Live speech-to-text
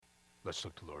Let's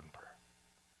look to the Lord in prayer.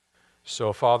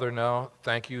 So, Father, now,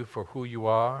 thank you for who you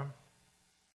are.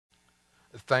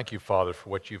 Thank you, Father, for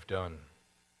what you've done.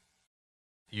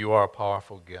 You are a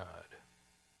powerful God.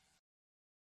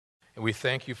 And we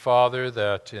thank you, Father,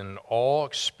 that in all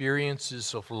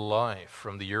experiences of life,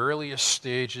 from the earliest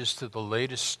stages to the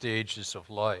latest stages of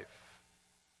life,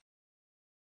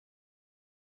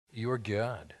 you are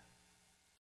God.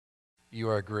 You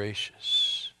are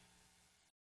gracious.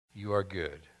 You are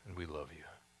good, and we love you.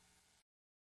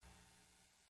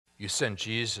 You sent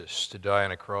Jesus to die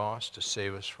on a cross to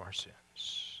save us from our sins.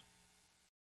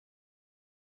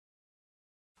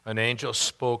 An angel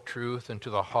spoke truth into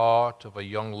the heart of a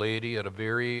young lady at a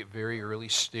very, very early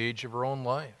stage of her own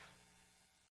life,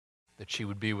 that she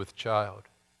would be with child.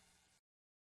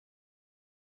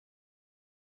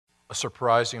 A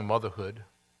surprising motherhood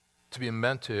to be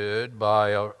mentored by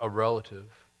a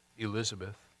relative,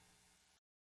 Elizabeth.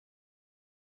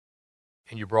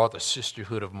 And you brought the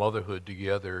sisterhood of motherhood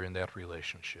together in that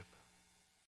relationship.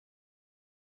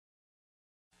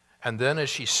 And then as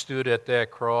she stood at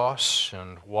that cross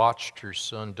and watched her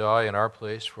son die in our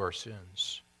place for our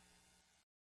sins,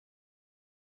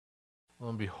 lo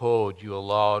and behold, you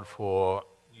allowed for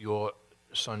your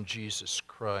son Jesus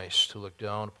Christ to look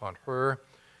down upon her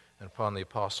and upon the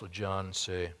Apostle John and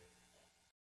say,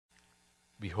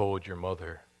 behold your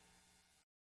mother.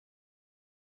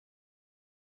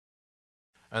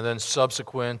 And then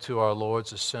subsequent to our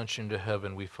Lord's ascension to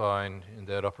heaven, we find in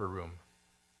that upper room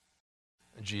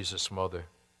Jesus' mother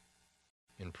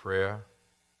in prayer,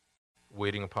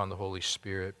 waiting upon the Holy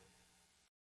Spirit,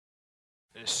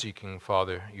 seeking,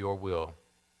 Father, your will.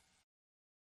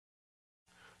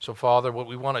 So, Father, what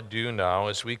we want to do now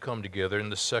as we come together in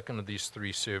the second of these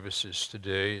three services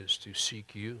today is to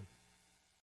seek you.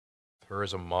 Her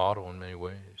as a model in many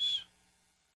ways.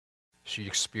 She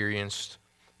experienced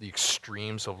the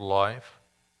extremes of life.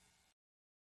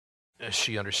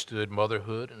 She understood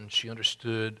motherhood, and she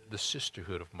understood the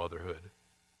sisterhood of motherhood.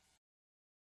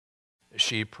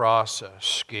 She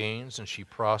processed gains, and she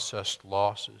processed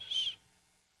losses.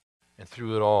 And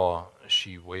through it all,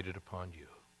 she waited upon you.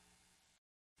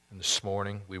 And this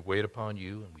morning, we wait upon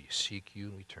you, and we seek you,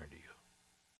 and we turn to you.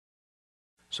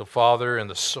 So, Father, in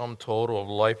the sum total of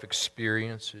life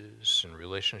experiences in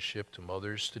relationship to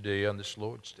mothers today on this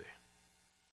Lord's Day,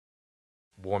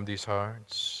 warm these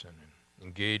hearts and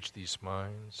engage these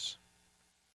minds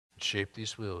and shape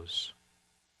these wills.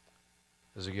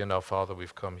 As again now, Father,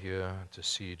 we've come here to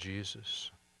see Jesus,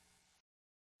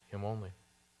 him only.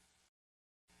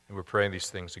 And we're praying these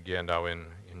things again now in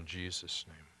Jesus'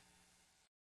 name.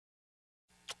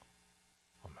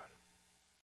 Amen.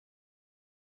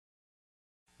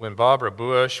 When Barbara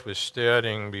Bush was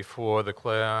standing before the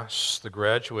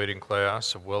graduating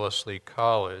class of Wellesley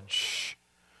College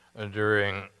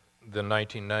during the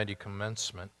 1990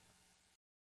 commencement,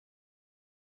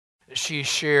 she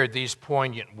shared these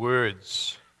poignant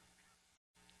words.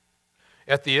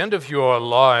 At the end of your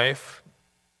life,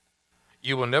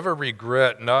 you will never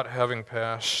regret not having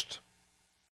passed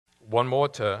one more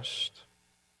test,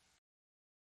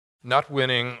 not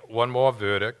winning one more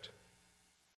verdict,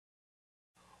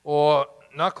 or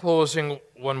not closing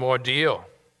one more deal.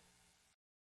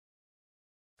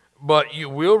 But you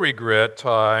will regret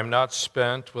time not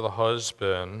spent with a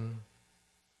husband,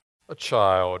 a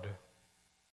child,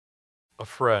 a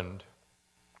friend,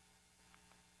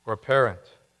 or a parent.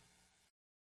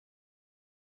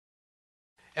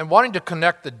 And wanting to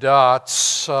connect the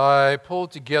dots, I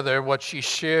pulled together what she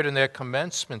shared in that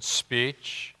commencement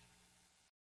speech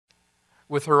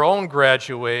with her own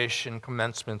graduation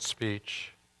commencement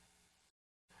speech,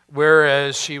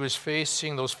 whereas she was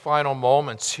facing those final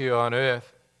moments here on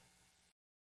earth.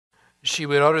 She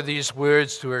would utter these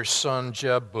words to her son,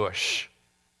 Jeb Bush.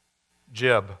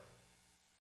 Jeb,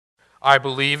 I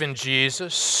believe in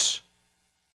Jesus,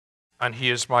 and he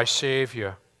is my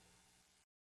Savior.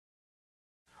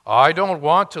 I don't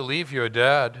want to leave your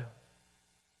dad,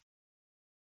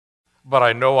 but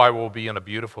I know I will be in a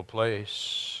beautiful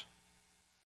place.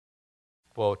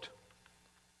 Quote,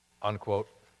 unquote.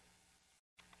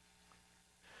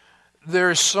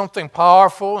 There is something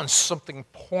powerful and something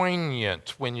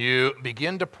poignant when you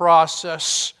begin to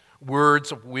process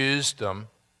words of wisdom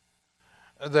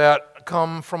that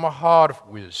come from a heart of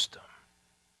wisdom,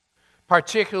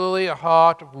 particularly a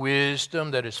heart of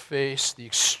wisdom that has faced the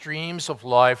extremes of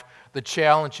life, the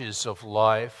challenges of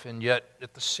life, and yet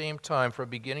at the same time, from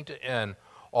beginning to end,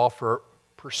 offer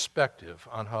perspective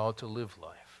on how to live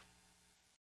life.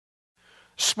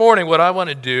 This morning, what I want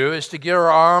to do is to get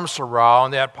our arms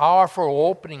around that powerful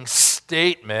opening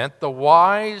statement, the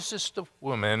wisest of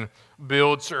women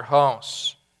builds her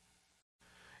house,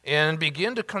 and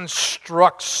begin to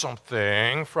construct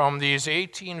something from these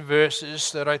 18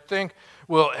 verses that I think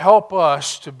will help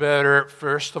us to better,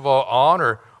 first of all,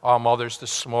 honor our mothers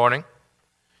this morning.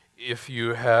 If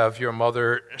you have your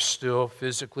mother still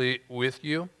physically with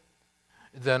you,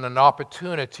 then an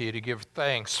opportunity to give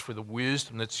thanks for the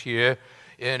wisdom that's here.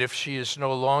 And if she is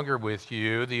no longer with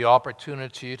you, the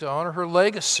opportunity to honor her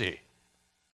legacy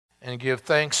and give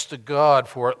thanks to God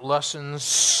for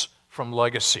lessons from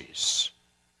legacies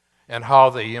and how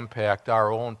they impact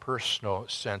our own personal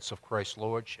sense of Christ's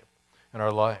lordship in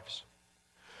our lives.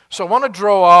 So I want to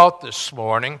draw out this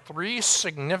morning 3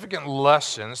 significant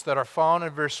lessons that are found in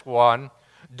verse 1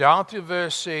 down to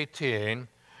verse 18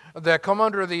 that come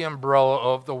under the umbrella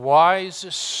of the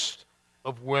wisest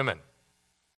of women.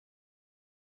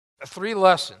 3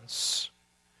 lessons.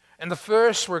 And the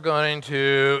first we're going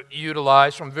to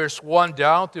utilize from verse 1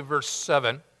 down to verse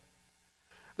 7.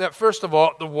 That first of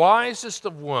all, the wisest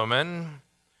of women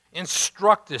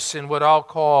instruct us in what I'll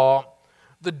call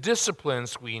the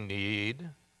disciplines we need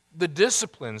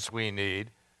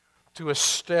to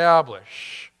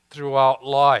establish throughout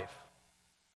life.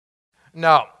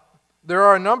 Now, there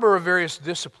are a number of various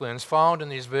disciplines found in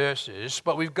these verses,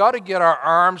 but we've got to get our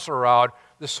arms around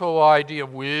this whole idea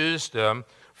of wisdom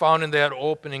found in that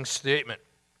opening statement.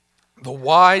 The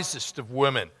wisest of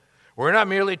women. We're not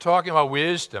merely talking about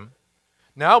wisdom.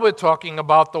 Now we're talking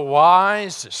about the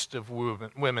wisest of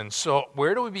women. So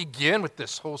where do we begin with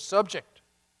this whole subject?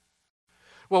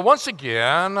 Well, once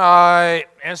again,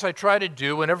 as I try to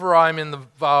do whenever I'm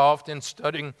involved in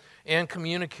studying and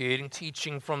communicating,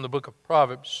 teaching from the book of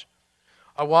Proverbs,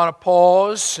 I want to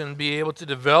pause and be able to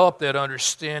develop that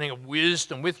understanding of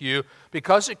wisdom with you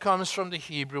because it comes from the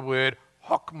Hebrew word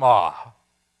hokmah,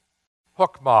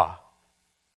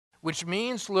 which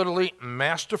means literally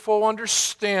masterful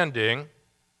understanding,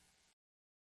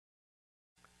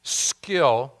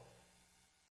 skill,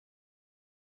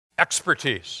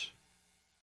 expertise.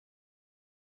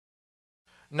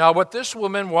 Now, what this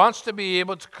woman wants to be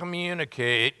able to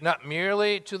communicate, not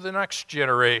merely to the next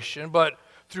generation, but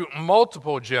through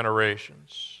multiple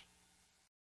generations,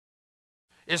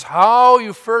 is how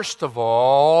you, first of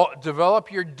all,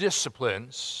 develop your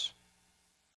disciplines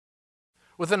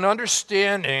with an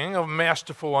understanding of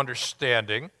masterful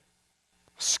understanding,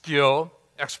 skill,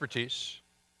 expertise,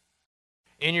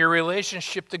 in your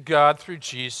relationship to God through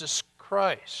Jesus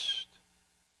Christ.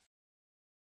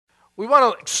 We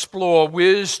want to explore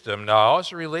wisdom now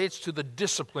as it relates to the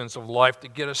disciplines of life to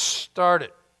get us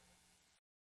started.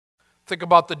 Think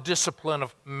about the discipline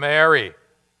of Mary.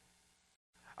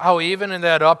 How even in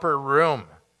that upper room,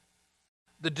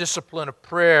 the discipline of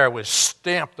prayer was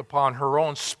stamped upon her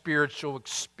own spiritual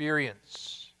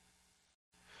experience.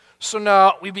 So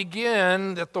now we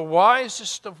begin that the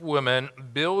wisest of women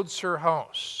builds her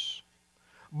house,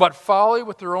 but folly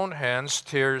with her own hands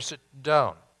tears it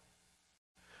down.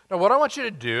 Now, what I want you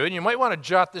to do, and you might want to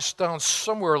jot this down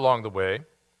somewhere along the way,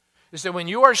 is that when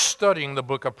you are studying the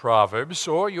book of Proverbs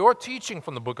or you're teaching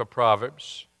from the book of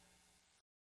Proverbs,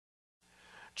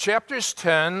 chapters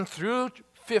 10 through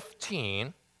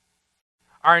 15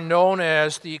 are known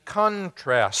as the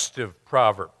contrastive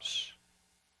Proverbs.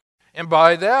 And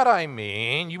by that I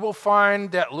mean you will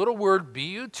find that little word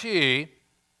but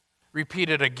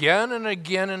repeated again and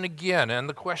again and again. And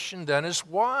the question then is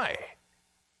why?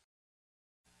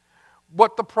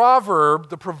 What the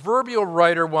proverbial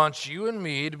writer wants you and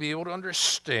me to be able to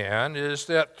understand is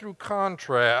that through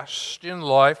contrast in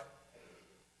life,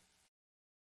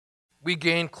 we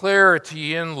gain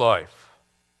clarity in life.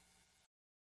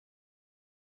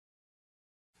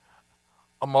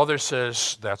 A mother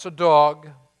says, that's a dog,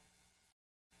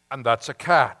 and that's a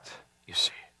cat, you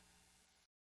see.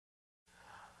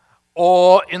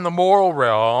 Or in the moral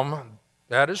realm,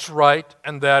 that is right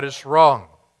and that is wrong.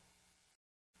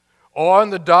 Or in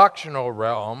the doctrinal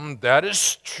realm, that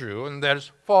is true and that is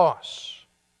false.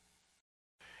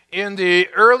 In the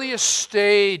earliest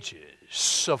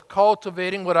stages of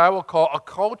cultivating what I will call a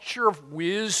culture of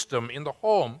wisdom in the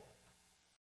home,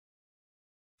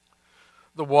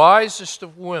 the wisest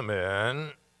of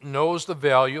women knows the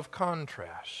value of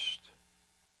contrast,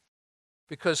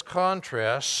 because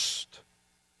contrast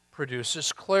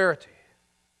produces clarity.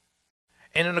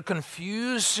 And in a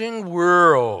confusing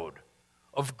world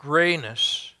of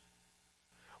grayness,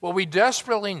 what we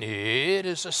desperately need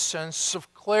is a sense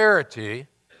of clarity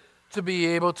to be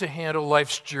able to handle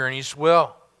life's journeys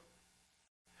well.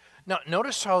 Now,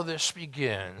 notice how this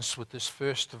begins with this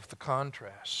first of the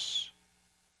contrasts.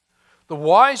 The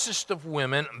wisest of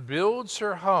women builds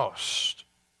her house.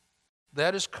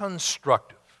 That is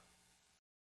constructive.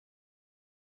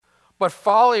 but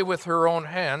folly with her own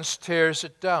hands tears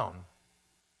it down.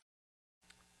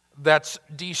 That's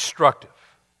destructive.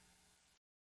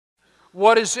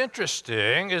 What is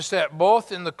interesting is that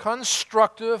both in the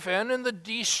constructive and in the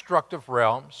destructive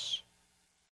realms,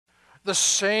 the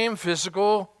same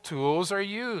physical tools are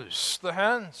used, the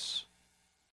hands.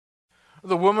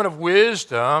 The woman of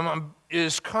wisdom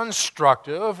is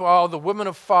constructive, while the woman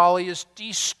of folly is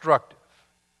destructive.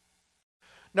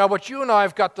 Now, what you and I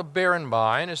have got to bear in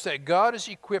mind is that God has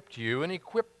equipped you and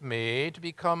equipped me to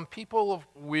become people of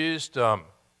wisdom,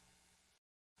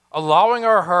 allowing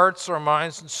our hearts, our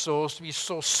minds, and souls to be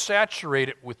so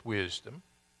saturated with wisdom,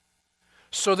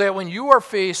 so that when you are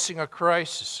facing a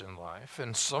crisis in life,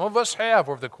 and some of us have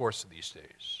over the course of these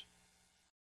days,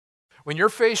 when you're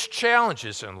faced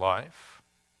challenges in life,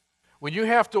 when you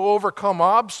have to overcome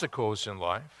obstacles in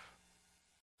life,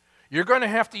 you're going to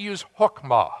have to use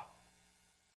hokmah,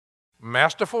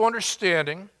 masterful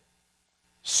understanding,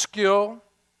 skill,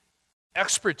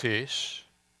 expertise,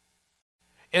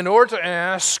 in order to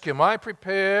ask, am I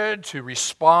prepared to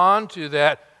respond to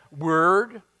that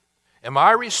word? Am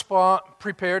I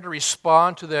prepared to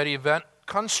respond to that event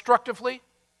constructively?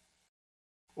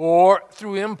 Or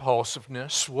through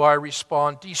impulsiveness, will I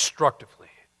respond destructively?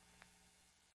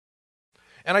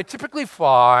 And I typically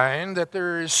find that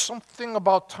there is something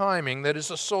about timing that is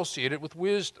associated with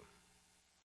wisdom.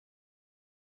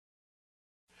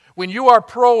 When you are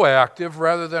proactive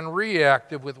rather than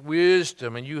reactive with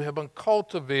wisdom, and you have been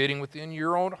cultivating within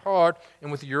your own heart and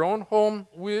with your own home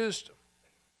wisdom,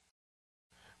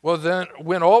 well then,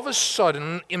 when all of a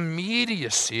sudden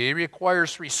immediacy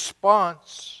requires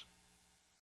response,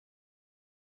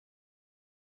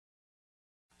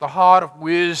 the heart of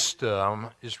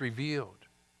wisdom is revealed.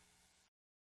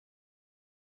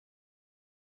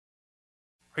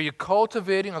 Are you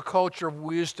cultivating a culture of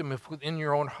wisdom within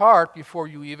your own heart before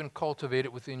you even cultivate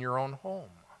it within your own home?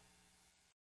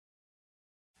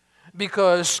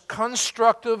 Because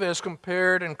constructive as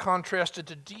compared and contrasted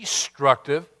to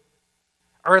destructive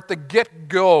are at the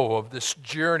get-go of this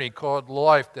journey called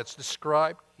life that's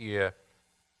described here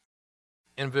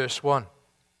in verse 1.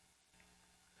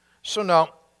 So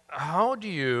now, how do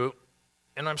you,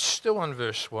 and I'm still in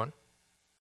verse 1,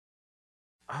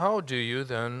 how do you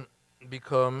then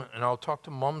become, and I'll talk to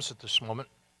moms at this moment,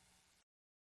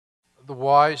 the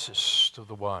wisest of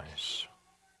the wise?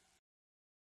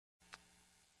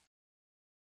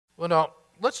 Well, now,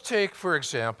 let's take, for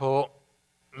example,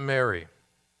 Mary.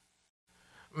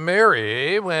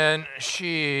 Mary, when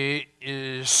she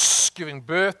is giving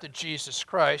birth to Jesus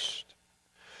Christ,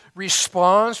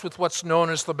 responds with what's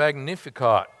known as the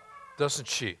Magnificat, doesn't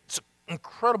she? It's an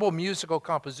incredible musical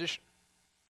composition.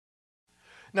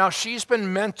 Now, she's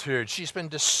been mentored, she's been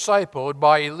discipled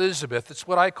by Elizabeth. It's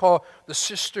what I call the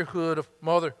sisterhood of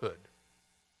motherhood.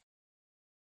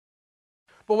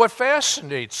 But what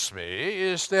fascinates me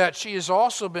is that she has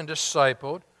also been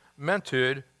discipled,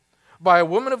 mentored, by a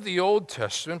woman of the Old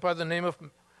Testament by the name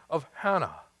of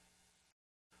Hannah,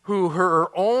 who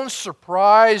her own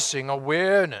surprising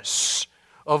awareness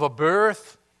of a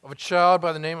birth of a child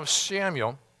by the name of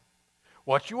Samuel,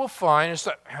 what you will find is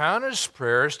that Hannah's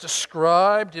prayers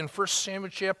described in 1 Samuel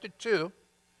chapter 2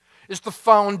 is the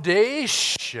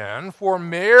foundation for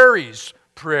Mary's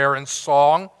prayer and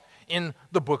song in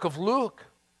the book of Luke.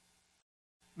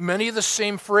 Many of the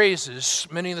same phrases,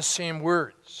 many of the same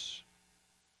words.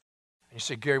 And you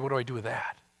say, Gary, what do I do with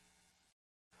that?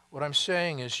 What I'm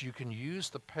saying is you can use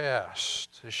the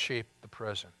past to shape the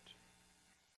present.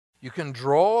 You can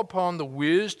draw upon the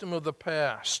wisdom of the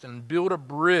past and build a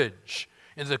bridge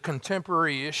into the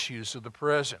contemporary issues of the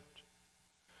present.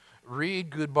 Read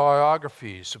good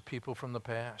biographies of people from the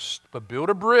past, but build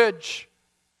a bridge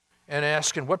and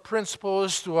ask, and what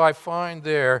principles do I find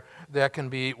there that can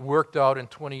be worked out in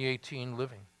 2018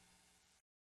 living?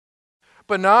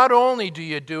 But not only do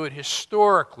you do it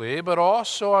historically, but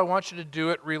also I want you to do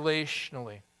it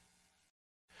relationally.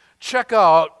 Check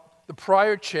out the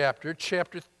prior chapter,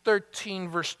 chapter 13,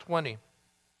 verse 20.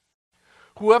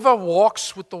 Whoever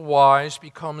walks with the wise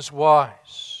becomes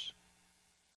wise.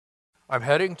 I'm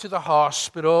heading to the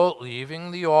hospital,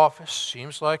 leaving the office.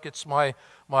 Seems like it's my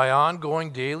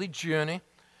ongoing daily journey.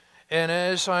 And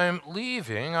as I'm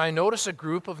leaving, I notice a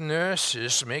group of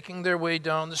nurses making their way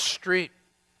down the street.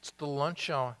 It's the lunch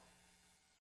hour.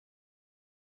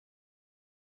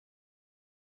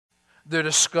 They're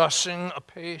discussing a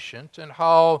patient and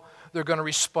how they're going to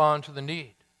respond to the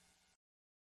need.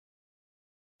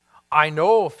 I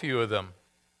know a few of them.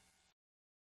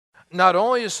 Not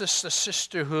only is this the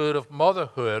sisterhood of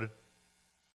motherhood,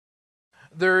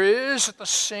 there is at the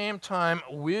same time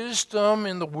wisdom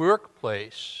in the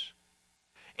workplace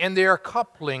And they are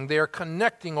coupling, they are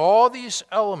connecting all these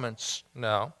elements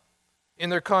now in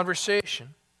their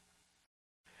conversation.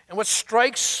 And what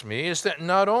strikes me is that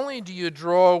not only do you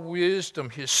draw wisdom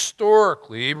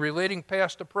historically, relating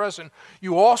past to present,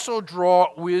 you also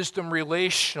draw wisdom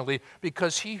relationally,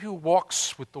 because he who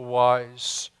walks with the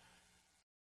wise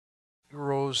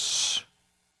grows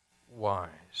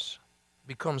wise,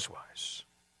 becomes wise.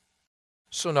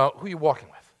 So now, who are you walking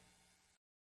with?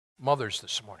 Mothers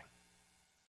this morning.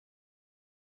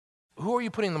 Who are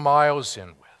you putting the miles in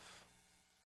with?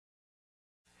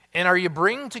 And are you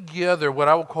bringing together what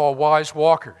I will call wise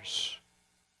walkers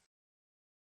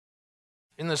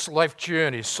in this life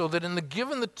journey, so that in the give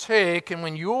and the take, and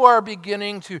when you are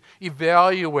beginning to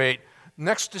evaluate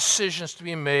next decisions to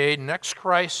be made, next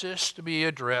crisis to be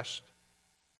addressed,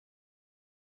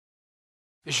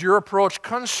 is your approach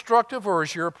constructive or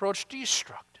is your approach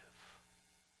destructive?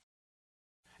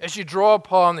 As you draw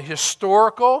upon the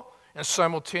historical and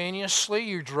simultaneously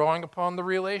you're drawing upon the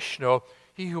relational,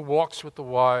 he who walks with the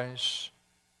wise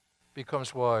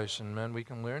becomes wise. And men, we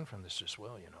can learn from this as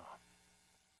well, you know.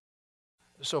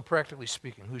 So practically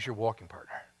speaking, who's your walking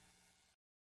partner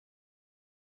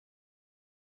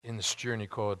in this journey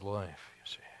called life, you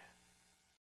see?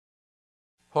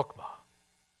 Hokmah,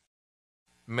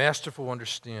 masterful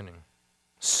understanding,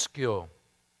 skill,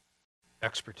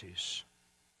 expertise.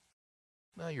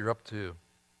 Now you're up to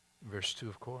verse 2,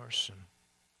 of course. And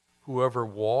whoever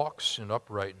walks in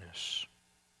uprightness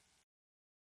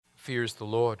fears the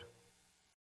Lord.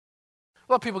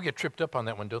 A lot of people get tripped up on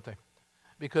that one, don't they?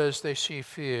 Because they see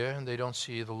fear and they don't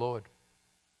see the Lord.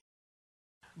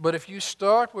 But if you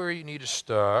start where you need to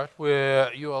start,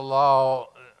 where you allow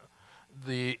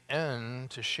the end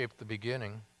to shape the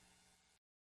beginning,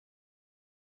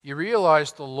 you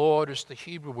realize the Lord is the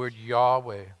Hebrew word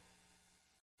Yahweh.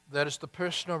 That is the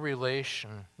personal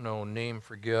relational name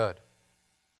for God.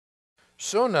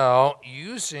 So now,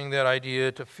 using that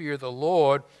idea to fear the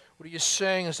Lord, what he is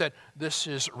saying is that this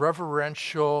is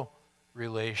reverential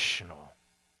relational.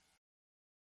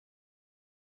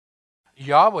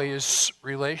 Yahweh is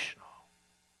relational.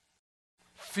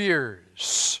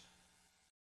 Fears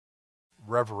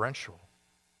reverential.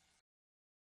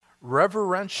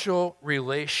 Reverential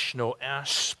relational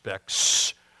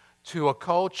aspects to a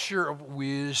culture of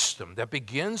wisdom that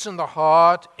begins in the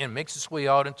heart and makes its way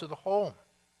out into the home.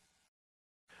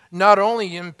 Not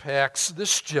only impacts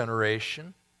this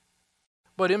generation,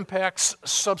 but impacts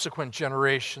subsequent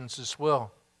generations as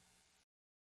well.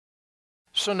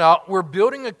 So now we're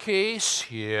building a case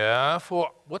here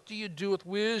for what do you do with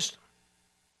wisdom?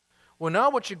 Well, now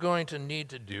what you're going to need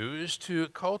to do is to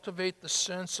cultivate the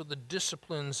sense of the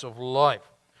disciplines of life.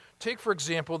 Take, for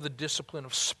example, the discipline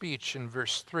of speech in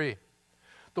verse 3.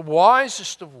 The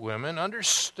wisest of women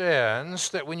understands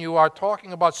that when you are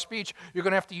talking about speech, you're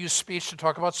going to have to use speech to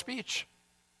talk about speech.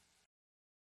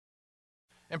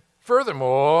 And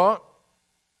furthermore,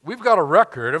 we've got a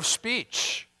record of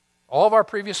speech, all of our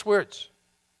previous words.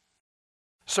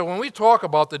 So when we talk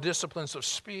about the disciplines of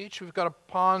speech, we've got to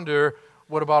ponder,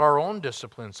 what about our own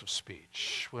disciplines of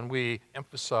speech when we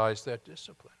emphasize that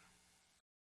discipline?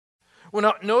 Well,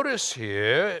 now, notice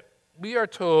here, we are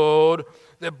told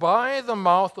that by the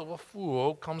mouth of a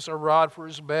fool comes a rod for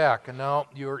his back. And now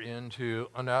you're into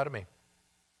anatomy.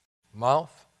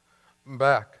 Mouth,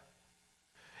 back.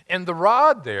 And the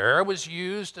rod there was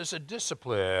used as a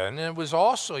discipline, and it was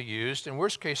also used in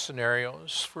worst-case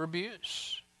scenarios for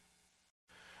abuse.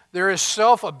 There is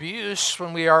self-abuse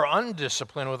when we are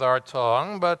undisciplined with our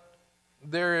tongue, but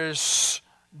there is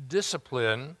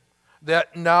discipline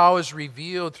that now is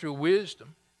revealed through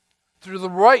wisdom, through the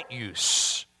right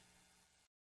use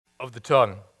of the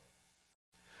tongue.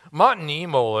 Martin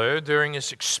Niemöller, during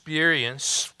his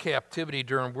experience of captivity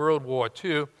during World War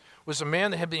II, was a man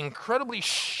that had been incredibly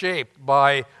shaped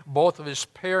by both of his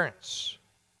parents.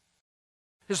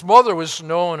 His mother was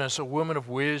known as a woman of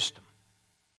wisdom.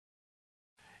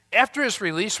 After his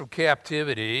release from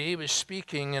captivity, he was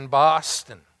speaking in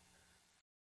Boston.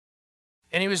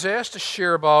 And he was asked to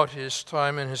share about his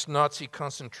time in his Nazi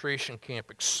concentration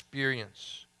camp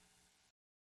experience.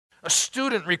 A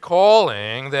student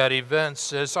recalling that event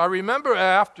says, I remember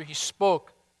after he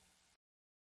spoke,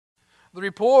 the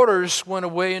reporters went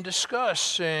away in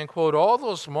disgust, saying, quote, all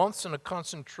those months in a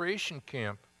concentration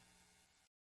camp,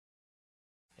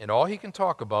 and all he can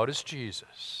talk about is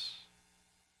Jesus.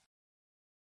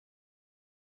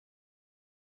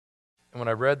 And when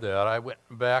I read that, I went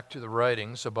back to the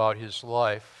writings about his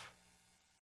life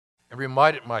and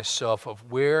reminded myself of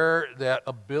where that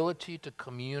ability to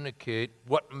communicate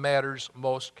what matters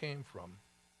most came from.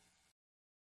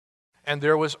 And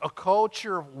there was a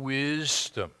culture of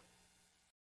wisdom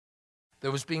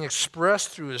that was being expressed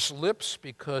through his lips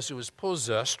because it was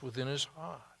possessed within his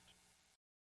heart.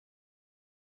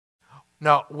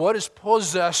 Now, what is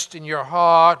possessed in your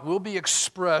heart will be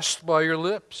expressed by your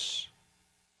lips.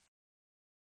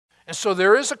 And so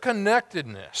there is a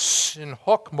connectedness in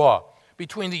Hokmah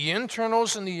between the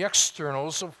internals and the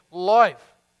externals of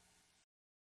life.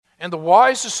 And the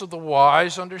wisest of the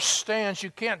wise understands you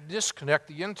can't disconnect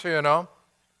the internal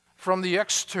from the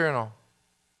external,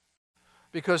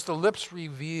 because the lips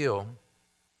reveal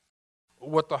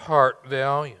what the heart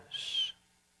values.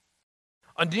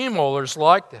 A Niemöller's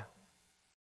like that.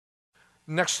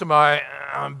 Next to my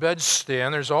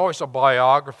bedstand, there's always a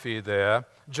biography there.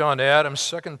 John Adams,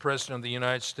 second president of the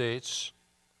United States,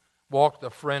 walked a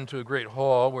friend to a great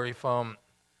hall where he found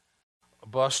a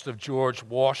bust of George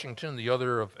Washington, the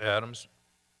other of Adams.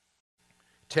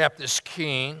 Tapped his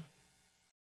cane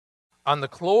on the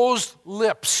closed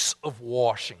lips of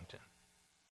Washington.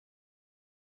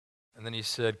 And then he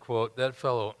said, quote, "That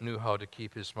fellow knew how to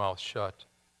keep his mouth shut."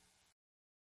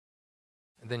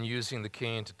 And then using the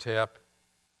cane to tap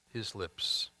his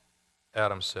lips,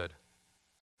 Adams said,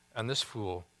 "And this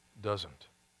fool doesn't."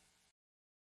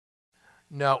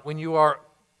 Now, when you are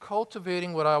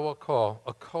cultivating what I will call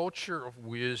a culture of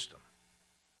wisdom,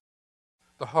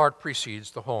 the heart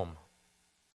precedes the home.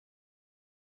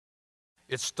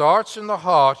 It starts in the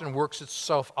heart and works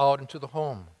itself out into the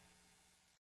home.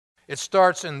 It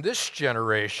starts in this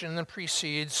generation and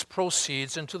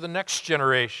proceeds into the next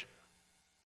generation.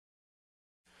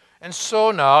 And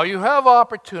so now you have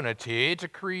opportunity to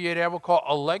create what I will call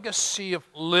a legacy of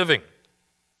living,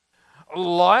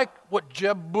 like what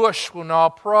Jeb Bush will now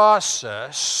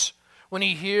process when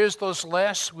he hears those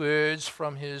last words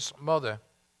from his mother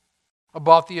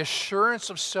about the assurance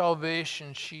of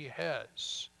salvation she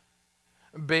has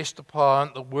based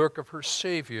upon the work of her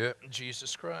Savior,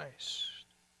 Jesus Christ.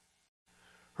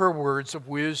 Her words of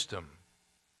wisdom.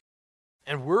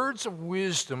 And words of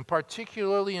wisdom,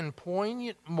 particularly in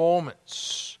poignant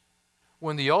moments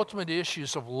when the ultimate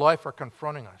issues of life are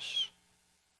confronting us,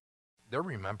 they're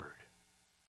remembered.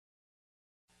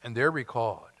 And they're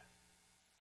recalled.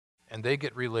 And they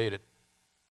get related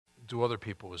to other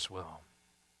people as well.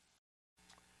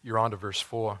 You're on to verse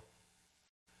 4.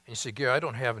 And you say, "Gary, I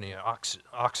don't have any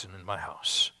oxen in my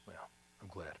house." Well, I'm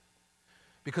glad.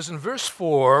 Because in verse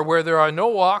 4, where there are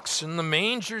no oxen, the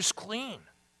manger's clean.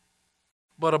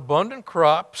 But abundant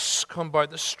crops come by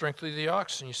the strength of the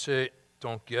oxen. You say,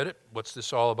 "Don't get it. What's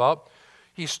this all about?"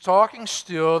 He's talking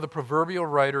still, the proverbial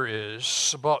writer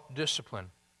is, about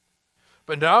discipline.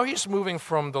 But now he's moving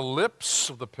from the lips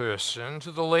of the person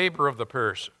to the labor of the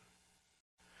person.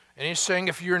 And he's saying,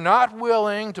 if you're not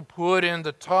willing to put in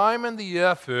the time and the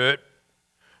effort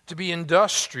to be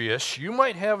industrious, you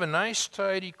might have a nice,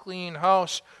 tidy, clean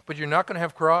house, but you're not going to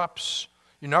have crops.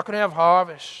 You're not going to have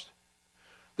harvest.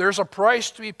 There's a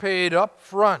price to be paid up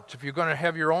front if you're going to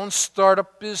have your own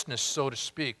startup business, so to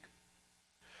speak.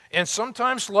 And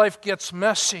sometimes life gets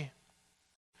messy.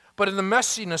 But in the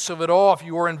messiness of it all, if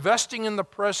you are investing in the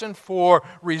present for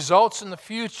results in the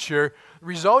future, the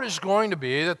result is going to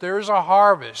be that there is a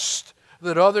harvest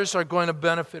that others are going to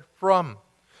benefit from.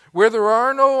 Where there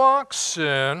are no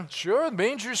oxen, sure, the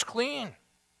manger's clean.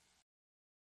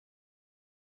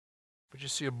 But you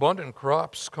see, abundant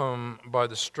crops come by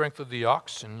the strength of the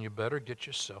oxen. You better get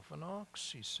yourself an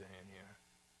ox, he's saying here.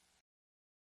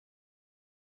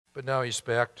 But now he's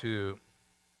back to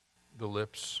the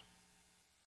lips.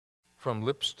 From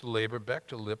lips to labor, back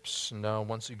to lips, and now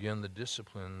once again the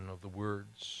discipline of the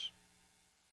words.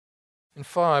 In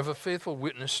 5, a faithful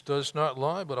witness does not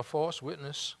lie, but a false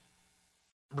witness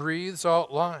breathes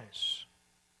out lies.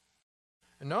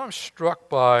 And now I'm struck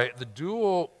by the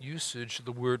dual usage of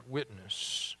the word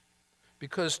witness,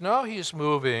 because now he is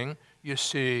moving, you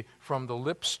see, from the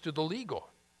lips to the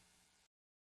legal.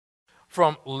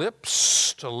 From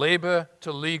lips to labor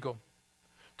to legal.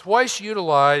 Twice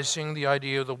utilizing the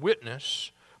idea of the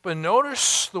witness, but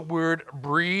notice the word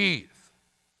breathe.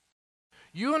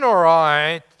 You and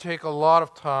I take a lot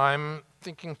of time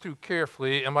thinking through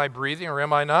carefully, am I breathing or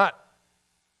am I not?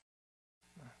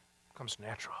 It comes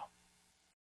natural.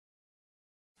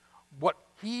 What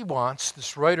he wants,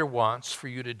 this writer wants for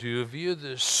you to do via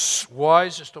this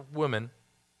wisest of women,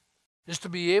 is to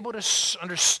be able to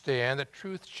understand that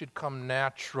truth should come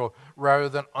natural rather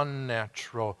than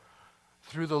unnatural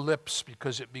through the lips,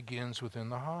 because it begins within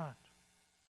the heart.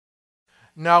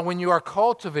 Now, when you are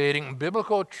cultivating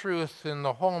biblical truth in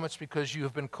the home, it's because you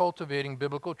have been cultivating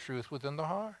biblical truth within the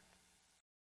heart.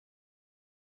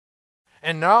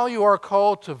 And now you are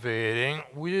cultivating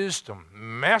wisdom,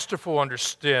 masterful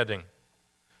understanding,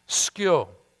 skill,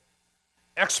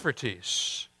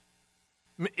 expertise,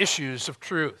 issues of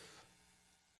truth.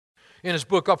 In his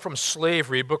book, Up from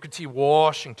Slavery, Booker T.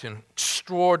 Washington,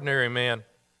 extraordinary man,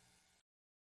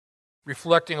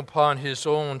 reflecting upon his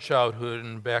own childhood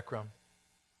and background,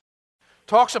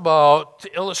 talks about,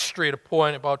 to illustrate a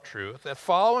point about truth, that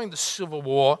following the Civil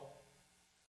War,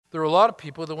 there were a lot of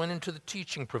people that went into the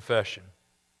teaching profession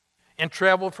and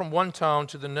traveled from one town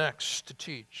to the next to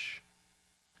teach.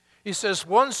 He says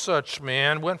one such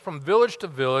man went from village to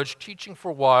village, teaching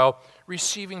for a while,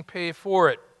 receiving pay for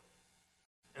it.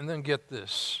 And then get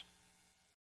this.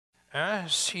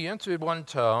 As he entered one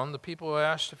town, the people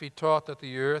asked if he taught that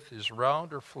the earth is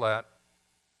round or flat.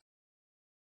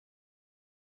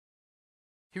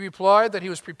 He replied that he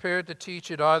was prepared to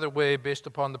teach it either way based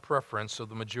upon the preference of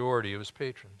the majority of his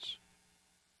patrons.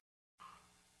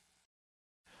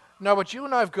 Now, what you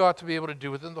and I have got to be able to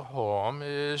do within the home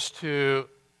is to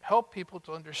help people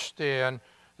to understand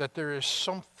that there is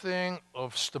something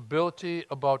of stability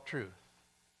about truth.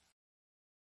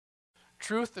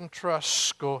 Truth and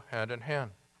trust go hand in hand.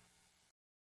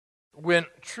 When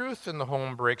truth in the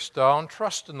home breaks down,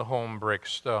 trust in the home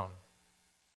breaks down.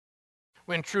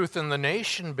 When truth in the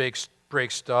nation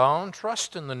breaks down,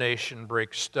 trust in the nation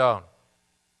breaks down.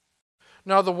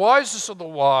 Now, the wisest of the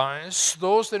wise,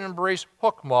 those that embrace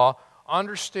hukmah,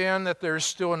 understand that there is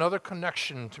still another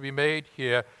connection to be made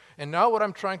here. And now what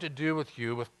I'm trying to do with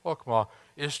you with hukmah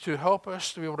is to help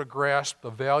us to be able to grasp the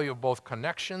value of both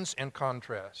connections and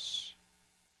contrasts.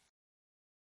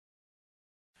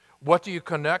 What do you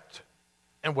connect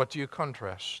and what do you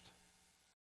contrast?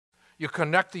 You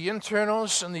connect the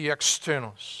internals and the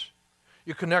externals.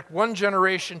 You connect one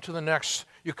generation to the next.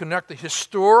 You connect the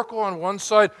historical on one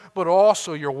side, but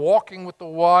also you're walking with the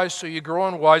wise, so you grow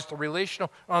in wise, the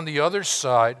relational on the other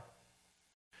side.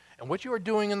 And what you are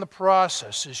doing in the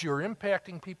process is you're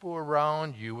impacting people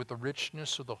around you with the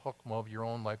richness of the hukmah of your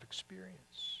own life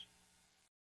experience.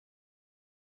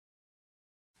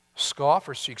 A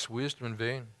scoffer seeks wisdom in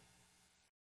vain.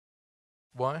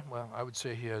 Why? Well, I would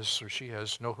say he has or she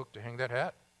has no hook to hang that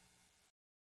hat.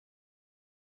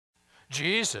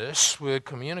 Jesus would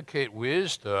communicate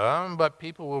wisdom, but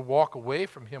people would walk away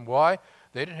from him. Why?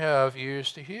 They didn't have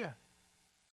ears to hear.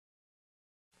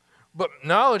 But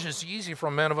knowledge is easy for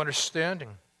a man of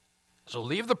understanding. So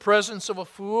leave the presence of a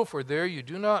fool, for there you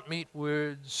do not meet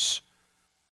words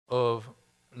of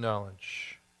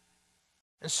knowledge.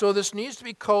 And so this needs to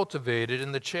be cultivated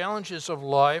in the challenges of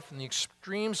life and the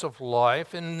extremes of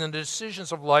life and in the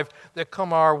decisions of life that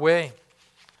come our way.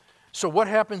 So what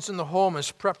happens in the home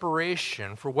is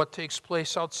preparation for what takes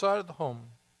place outside of the home.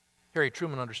 Harry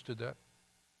Truman understood that.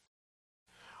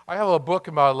 I have a book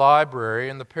in my library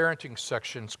in the parenting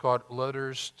section. It's called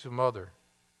Letters to Mother.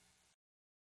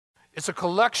 It's a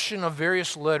collection of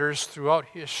various letters throughout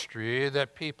history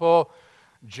that people,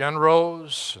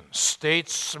 generals and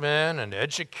statesmen and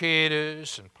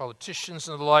educators and politicians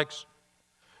and the likes,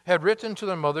 had written to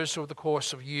their mothers over the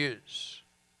course of years.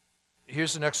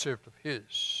 Here's an excerpt of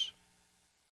his.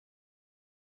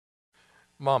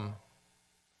 Mom,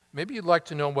 maybe you'd like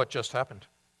to know what just happened.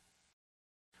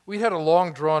 We had a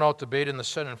long, drawn-out debate in the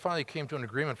Senate and finally came to an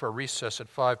agreement for a recess at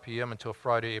 5 p.m. until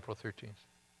Friday, April 13th.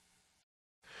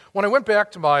 When I went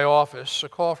back to my office, a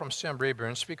call from Sam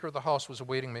Rayburn, Speaker of the House, was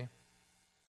awaiting me.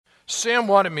 Sam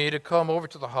wanted me to come over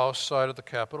to the House side of the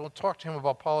Capitol and talk to him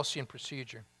about policy and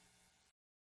procedure.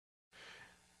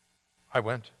 I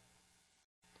went.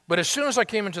 But as soon as I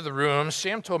came into the room,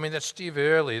 Sam told me that Steve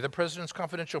Early, the president's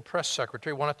confidential press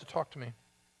secretary, wanted to talk to me.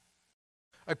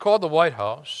 I called the White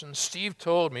House, and Steve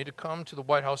told me to come to the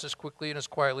White House as quickly and as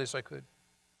quietly as I could.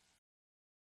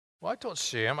 Well, I told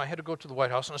Sam I had to go to the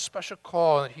White House on a special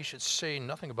call and that he should say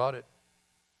nothing about it.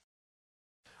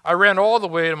 I ran all the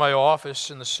way to my office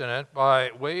in the Senate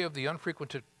by way of the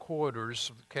unfrequented corridors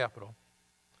of the Capitol.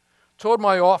 Told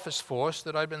my office force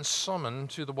that I'd been summoned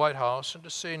to the White House and to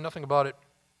say nothing about it.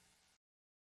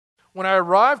 When I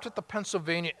arrived at the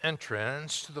Pennsylvania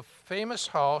entrance to the famous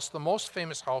house, the most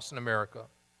famous house in America,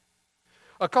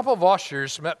 a couple of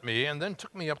ushers met me and then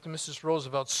took me up to Mrs.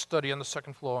 Roosevelt's study on the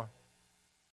second floor.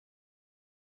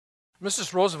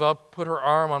 Mrs. Roosevelt put her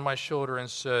arm on my shoulder and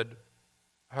said,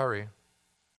 "Harry,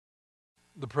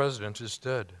 the president is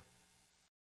dead."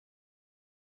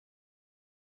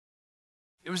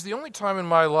 It was the only time in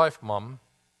my life, Mom,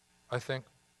 I think,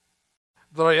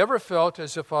 that I ever felt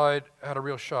as if I'd had a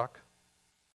real shock.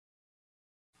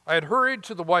 I had hurried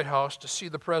to the White House to see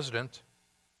the president,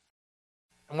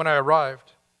 and when I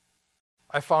arrived,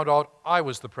 I found out I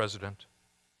was the president.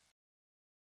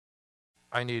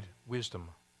 I need wisdom,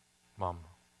 Mom.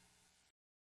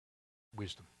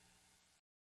 Wisdom.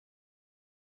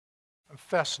 I'm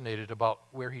fascinated about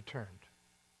where he turned.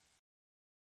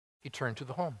 He turned to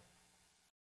the home.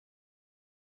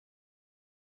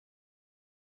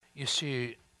 You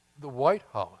see, the White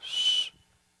House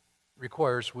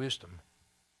requires wisdom,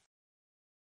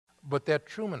 but that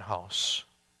Truman House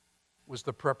was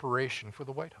the preparation for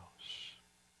the White House.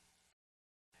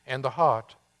 And the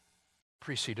heart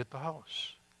preceded the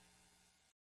house.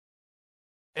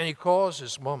 And he calls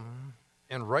his mom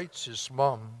and writes his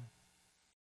mom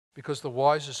because the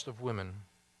wisest of women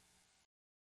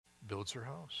builds her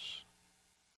house.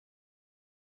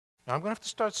 Now I'm going to have to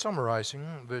start summarizing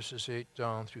verses 8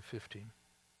 down through 15.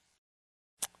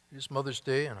 It is Mother's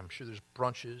Day, and I'm sure there's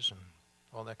brunches and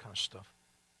all that kind of stuff.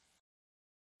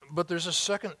 But there's a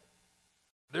second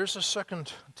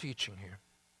teaching here.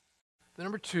 The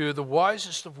number 2, the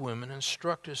wisest of women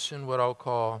instruct us in what I'll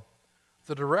call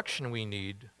the direction we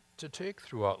need to take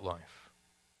throughout life.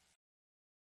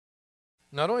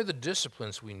 Not only the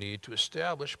disciplines we need to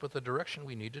establish, but the direction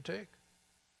we need to take.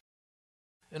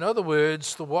 In other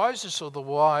words, the wisest of the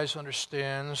wise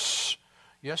understands,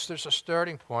 yes, there's a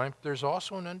starting point, but there's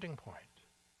also an ending point.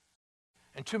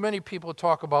 And too many people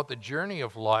talk about the journey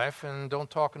of life and don't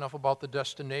talk enough about the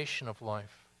destination of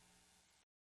life,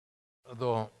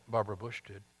 though Barbara Bush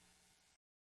did.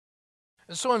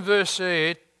 And so in verse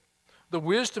 8, the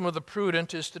wisdom of the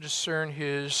prudent is to discern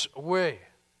his way.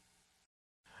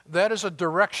 That is a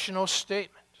directional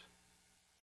statement,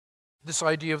 this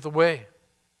idea of the way.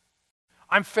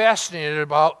 I'm fascinated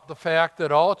about the fact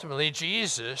that ultimately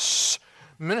Jesus,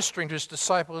 ministering to his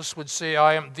disciples, would say,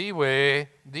 I am the way,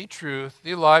 the truth,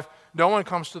 the life. No one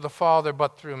comes to the Father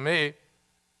but through me.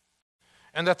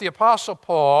 And that the Apostle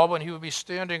Paul, when he would be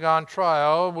standing on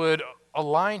trial, would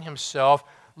align himself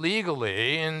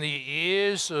legally in the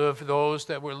ears of those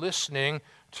that were listening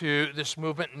to this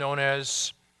movement known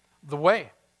as the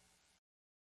Way.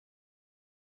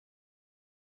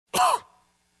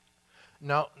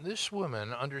 Now, this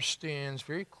woman understands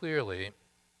very clearly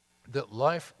that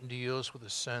life deals with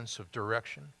a sense of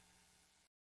direction,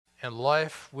 and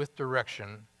life with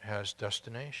direction has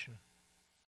destination.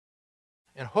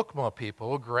 And Hukmah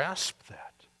people grasp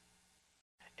that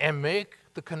and make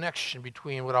the connection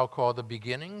between what I'll call the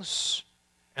beginnings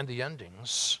and the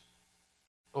endings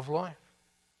of life.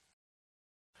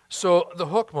 So the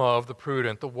Hukmah of the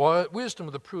prudent, the wisdom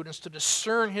of the prudent is to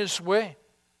discern his way.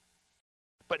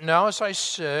 But now, as I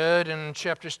said in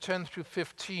chapters 10 through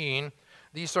 15,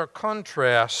 these are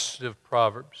contrastive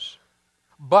proverbs.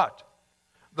 But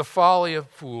the folly of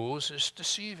fools is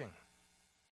deceiving.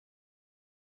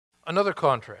 Another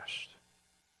contrast,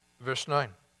 verse 9.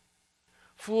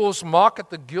 Fools mock at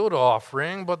the guilt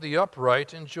offering, but the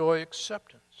upright enjoy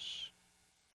acceptance.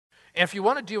 And if you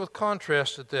want to deal with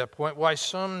contrast at that point, why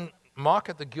some mock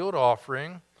at the guilt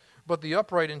offering, but the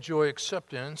upright enjoy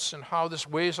acceptance, and how this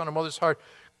weighs on a mother's heart,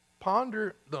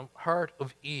 ponder the heart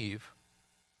of Eve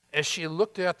as she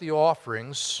looked at the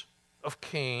offerings of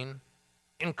Cain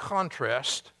in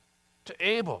contrast to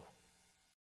Abel.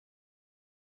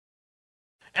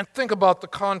 And think about the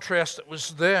contrast that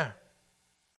was there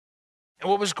and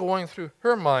what was going through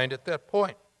her mind at that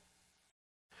point.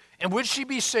 And would she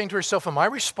be saying to herself, am I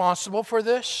responsible for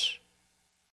this?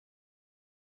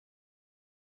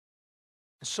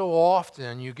 And so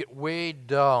often you get weighed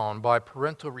down by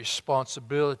parental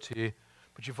responsibility,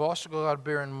 but you've also got to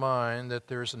bear in mind that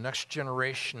there's a next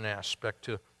generation aspect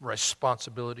to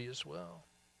responsibility as well.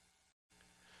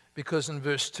 Because in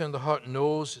verse 10, the heart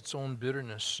knows its own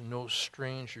bitterness, and no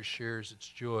stranger shares its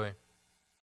joy.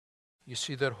 You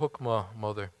see, that Hukmah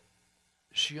mother,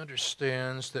 she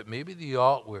understands that maybe the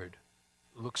outward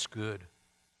looks good,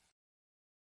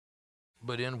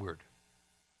 but inward,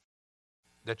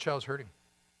 that child's hurting.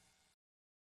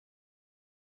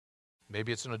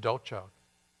 Maybe it's an adult child.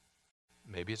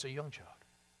 Maybe it's a young child.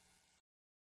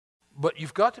 But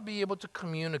you've got to be able to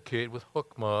communicate with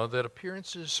Hukmah that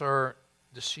appearances are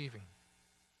deceiving.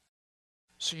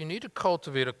 So you need to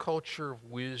cultivate a culture of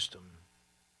wisdom.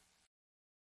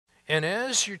 And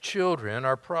as your children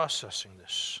are processing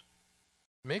this,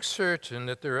 make certain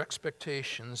that their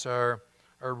expectations are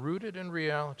rooted in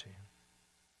reality.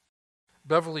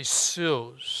 Beverly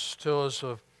Sills tells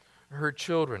of her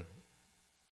children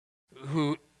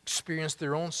who experienced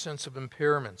their own sense of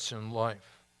impairments in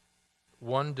life.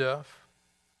 One deaf,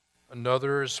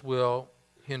 another as well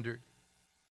hindered.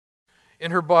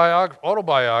 In her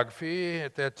autobiography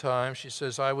at that time, she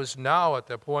says, I was now at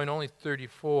that point only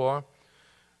 34,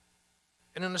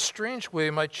 and in a strange way,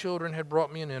 my children had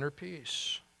brought me an inner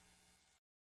peace.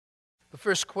 The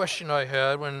first question I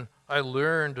had when I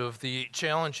learned of the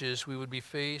challenges we would be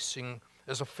facing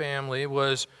as a family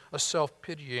was a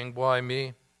self-pitying why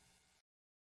me.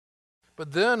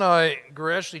 But then I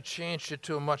gradually changed it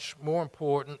to a much more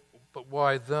important, but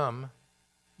why them?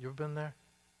 You ever been there?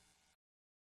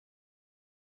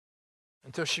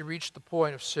 Until she reached the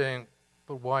point of saying,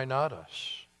 but why not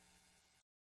us?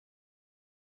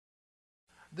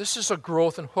 This is a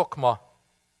growth in hukmah.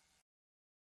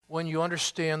 When you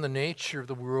understand the nature of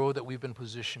the world that we've been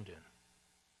positioned in.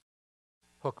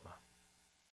 Hukmah.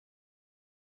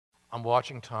 I'm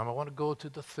watching time. I want to go to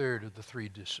the third of the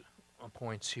three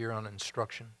points here on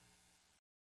instruction.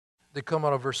 They come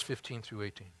out of verse 15 through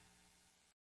 18.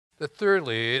 That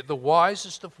thirdly, the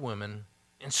wisest of women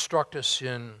instruct us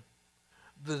in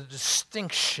the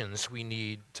distinctions we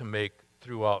need to make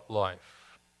throughout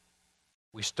life.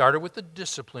 We started with the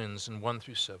disciplines in 1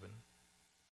 through 7.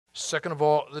 Second of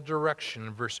all, the direction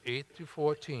in verse 8 through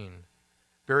 14.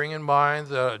 Bearing in mind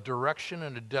the direction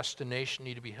and the destination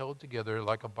need to be held together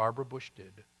like a Barbara Bush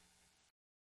did.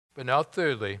 But now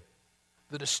thirdly,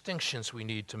 the distinctions we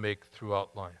need to make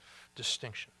throughout life.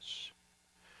 Distinctions.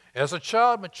 As a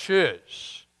child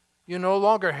matures, you no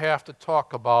longer have to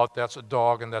talk about that's a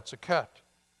dog and that's a cat.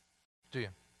 Do you?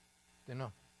 They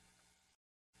know.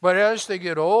 But as they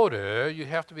get older, you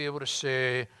have to be able to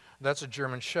say, that's a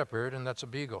German Shepherd and that's a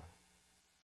Beagle.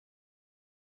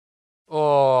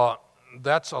 Or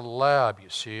that's a Lab, you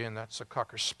see, and that's a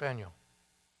Cocker Spaniel.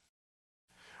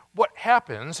 What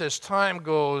happens as time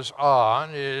goes on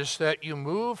is that you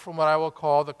move from what I will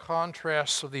call the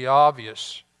contrasts of the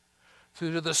obvious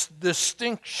to the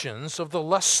distinctions of the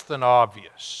less than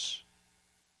obvious.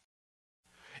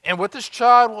 And what this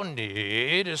child will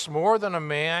need is more than a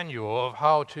manual of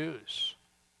how-tos.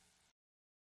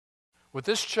 What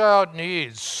this child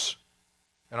needs,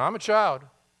 and I'm a child,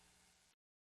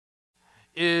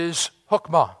 is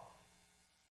hukmah.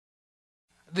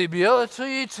 The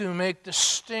ability to make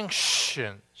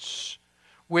distinctions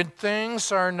when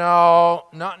things are now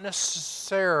not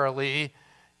necessarily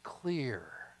clear.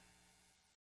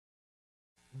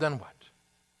 Then what?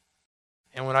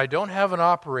 And when I don't have an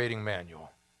operating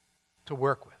manual to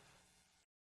work with.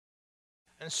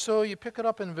 And so you pick it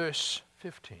up in verse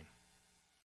 15.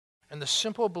 And the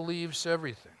simple believes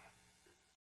everything.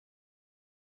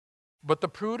 But the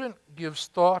prudent gives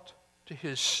thought to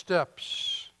his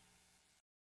steps.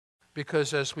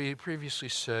 Because as we previously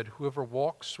said, whoever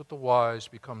walks with the wise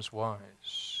becomes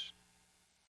wise.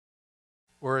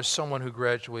 Or as someone who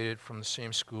graduated from the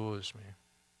same school as me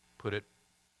put it,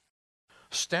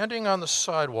 standing on the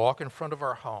sidewalk in front of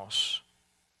our house,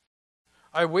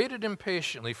 I waited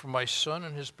impatiently for my son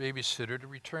and his babysitter to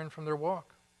return from their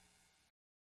walk.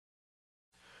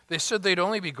 They said they'd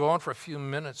only be gone for a few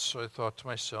minutes, so I thought to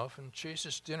myself, and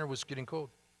Chase's dinner was getting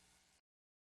cold.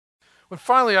 When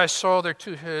finally I saw their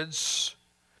two heads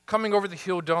coming over the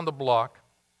hill down the block,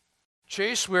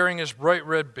 Chase wearing his bright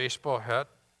red baseball hat,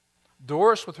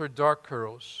 Doris with her dark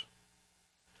curls.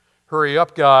 Hurry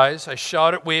up, guys, I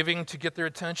shouted, waving to get their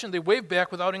attention. They waved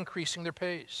back without increasing their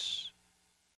pace.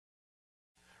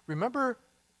 Remember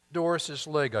Doris's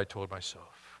leg, I told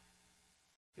myself.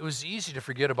 It was easy to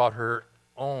forget about her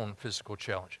own physical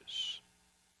challenges.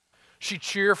 She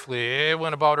cheerfully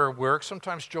went about her work,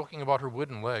 sometimes joking about her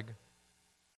wooden leg.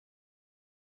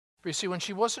 But you see, when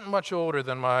she wasn't much older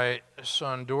than my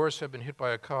son, Doris had been hit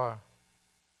by a car.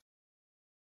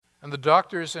 And the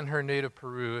doctors in her native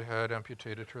Peru had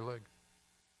amputated her leg.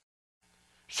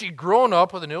 She'd grown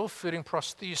up with an ill-fitting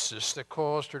prosthesis that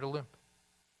caused her to limp.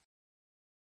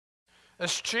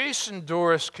 As Chase and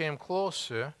Doris came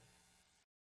closer,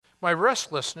 my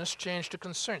restlessness changed to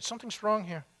concern. Something's wrong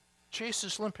here. Chase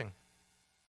is limping.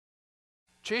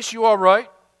 Chase, you all right?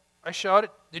 I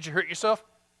shouted. Did you hurt yourself?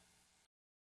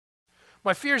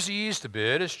 My fears eased a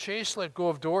bit as Chase let go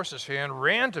of Doris's hand,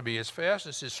 ran to me as fast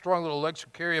as his strong little legs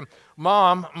could carry him.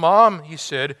 Mom, he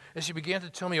said, as he began to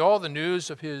tell me all the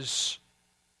news of his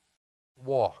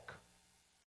walk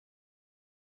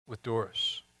with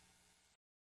Doris.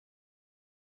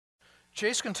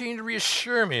 Chase continued to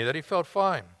reassure me that he felt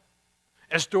fine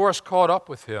as Doris caught up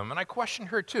with him, and I questioned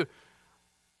her too.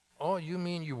 Oh, you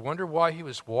mean you wonder why he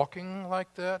was walking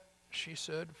like that? She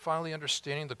said, finally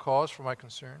understanding the cause for my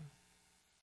concern.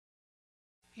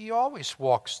 He always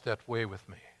walks that way with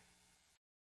me.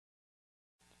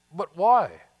 But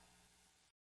why?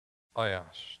 I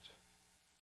asked.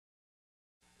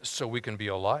 So we can be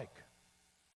alike,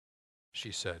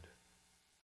 she said,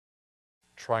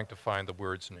 trying to find the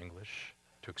words in English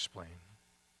to explain.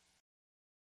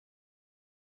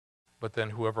 But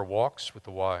then whoever walks with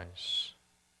the wise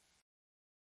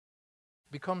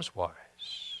becomes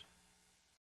wise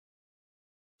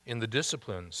in the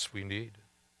disciplines we need,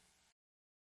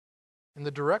 in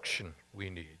the direction we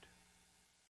need,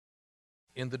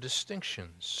 in the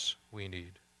distinctions we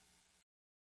need.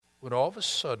 When all of a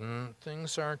sudden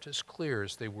things aren't as clear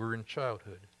as they were in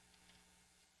childhood,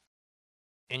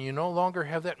 and you no longer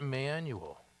have that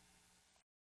manual,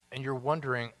 and you're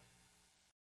wondering,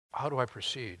 how do I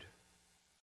proceed?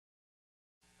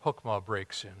 Hukmah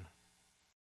breaks in.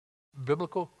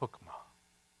 Biblical hukmah.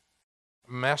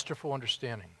 Masterful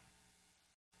understanding.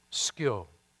 Skill.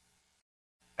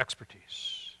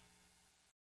 Expertise.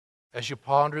 As you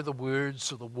ponder the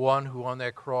words of the one who on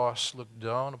that cross looked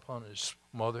down upon his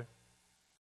mother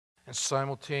and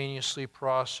simultaneously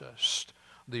processed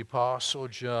the Apostle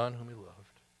John whom he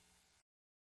loved.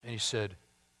 And he said,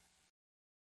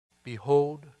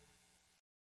 behold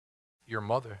your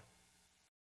mother.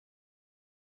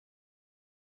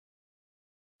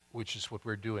 Which is what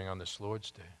we're doing on this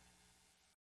Lord's Day.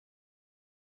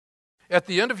 At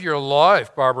the end of your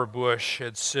life, Barbara Bush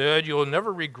had said, you'll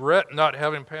never regret not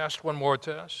having passed one more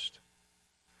test,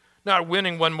 not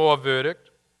winning one more verdict,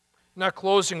 not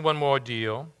closing one more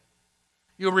deal.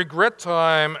 You'll regret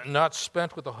time not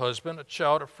spent with a husband, a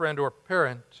child, a friend, or a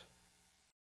parent.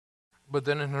 But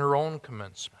then in her own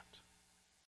commencement,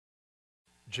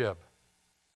 Jeb,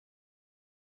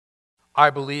 I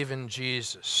believe in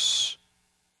Jesus.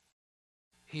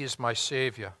 He is my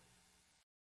Savior.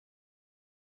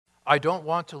 I don't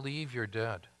want to leave your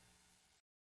dead,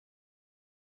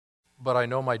 but I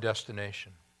know my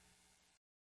destination.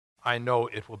 I know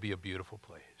it will be a beautiful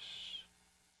place.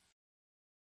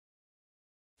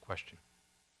 Question.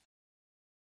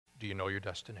 Do you know your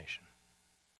destination?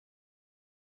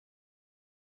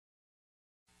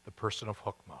 The person of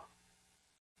Hukmah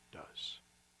does.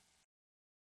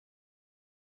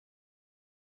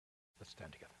 Let's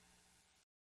stand together.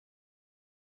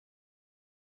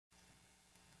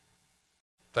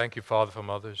 Thank you, Father, for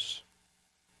mothers.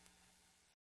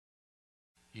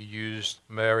 You used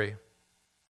Mary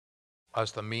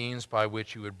as the means by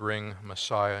which you would bring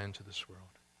Messiah into this world.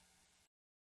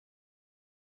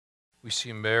 We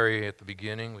see Mary at the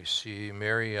beginning, we see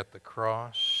Mary at the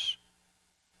cross,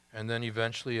 and then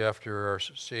eventually after our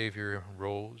Savior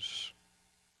rose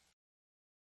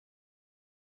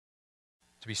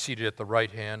to be seated at the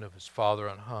right hand of his Father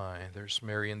on high, there's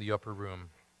Mary in the upper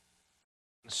room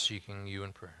seeking you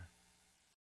in prayer.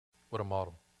 What a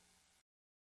model.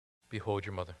 Behold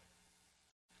your mother.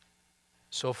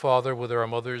 So, Father, whether our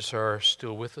mothers are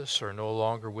still with us or no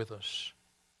longer with us,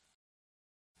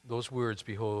 those words,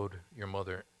 behold your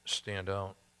mother, stand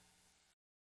out.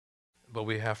 But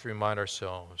we have to remind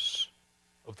ourselves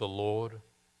of the Lord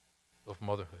of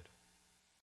motherhood,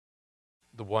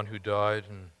 the one who died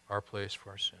in our place for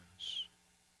our sins.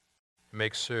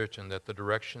 Make certain that the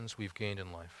directions we've gained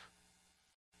in life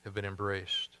have been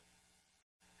embraced,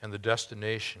 and the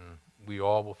destination we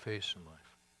all will face in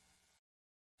life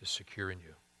is secure in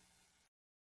you.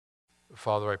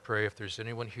 Father, I pray if there's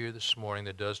anyone here this morning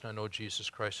that does not know Jesus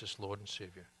Christ as Lord and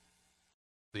Savior,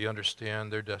 they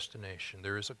understand their destination.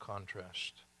 There is a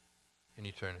contrast in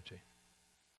eternity,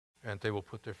 and they will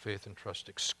put their faith and trust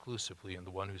exclusively in the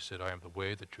one who said, I am the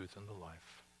way, the truth, and the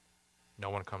life.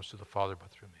 No one comes to the Father but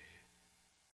through me.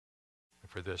 And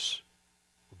for this,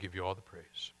 we'll give you all the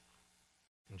praise.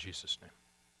 In Jesus' name,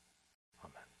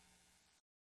 amen.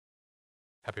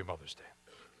 Happy Mother's Day.